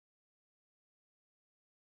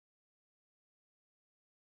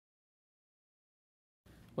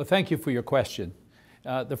Well, thank you for your question.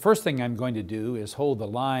 The first thing I'm going to do is hold the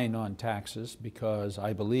line on taxes, because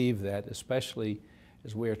I believe that, especially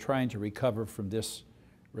as we are trying to recover from this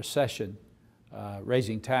recession,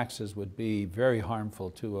 raising taxes would be very harmful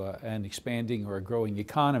to an expanding or a growing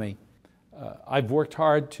economy. I've worked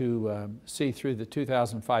hard to see through the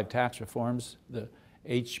 2005 tax reforms, the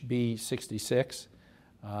HB 66.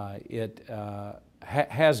 It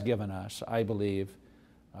has given us, I believe,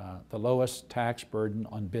 the lowest tax burden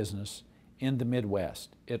on business in the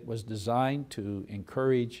Midwest. It was designed to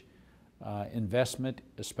encourage investment,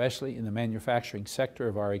 especially in the manufacturing sector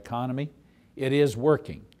of our economy. It is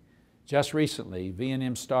working. Just recently,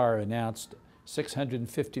 V&M Star announced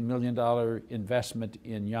 $650 million investment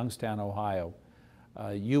in Youngstown, Ohio.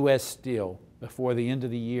 U.S. Steel, before the end of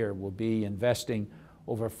the year, will be investing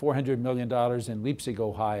over $400 million in Leipzig,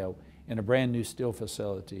 Ohio, in a brand new steel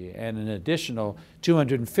facility, and an additional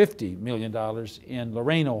 $250 million in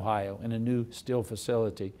Lorain, Ohio, in a new steel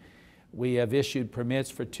facility. We have issued permits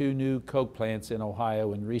for 2 new coke plants in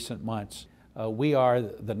Ohio in recent months. We are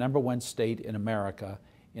the #1 state in America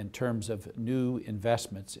in terms of new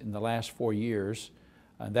investments in the last 4 years.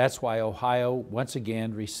 That's why Ohio once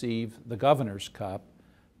again received the Governor's Cup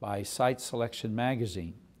by Site Selection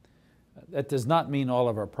magazine. That does not mean all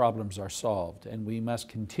of our problems are solved, and we must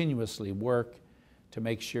continuously work to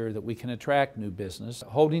make sure that we can attract new business.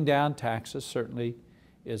 Holding down taxes certainly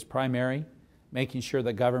is primary, making sure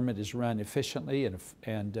that government is run efficiently,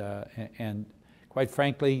 and quite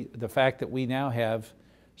frankly, the fact that we now have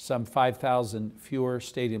some 5,000 fewer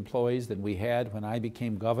state employees than we had when I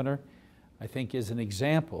became governor, I think is an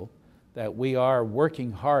example that we are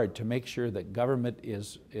working hard to make sure that government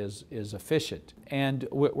is efficient. And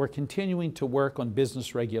we're continuing to work on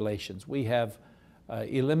business regulations. We have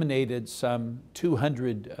eliminated some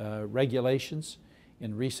 200 regulations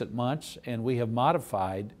in recent months, and we have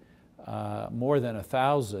modified more than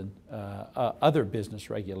 1,000 other business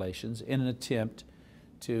regulations in an attempt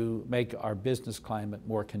to make our business climate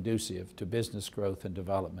more conducive to business growth and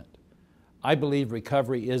development. I believe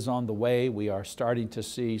recovery is on the way. We are starting to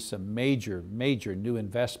see some major new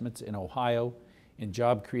investments in Ohio in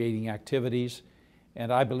job-creating activities.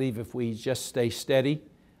 And I believe if we just stay steady,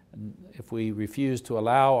 and if we refuse to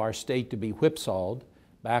allow our state to be whipsawed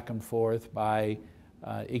back and forth by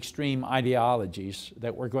extreme ideologies,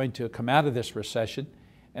 that we're going to come out of this recession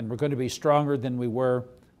and we're going to be stronger than we were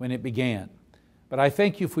when it began. But I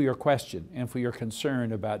thank you for your question and for your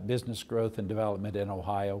concern about business growth and development in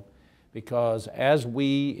Ohio, because as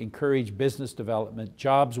we encourage business development,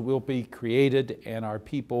 jobs will be created and our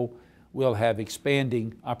people will have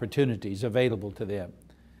expanding opportunities available to them.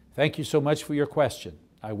 Thank you so much for your question.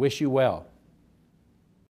 I wish you well.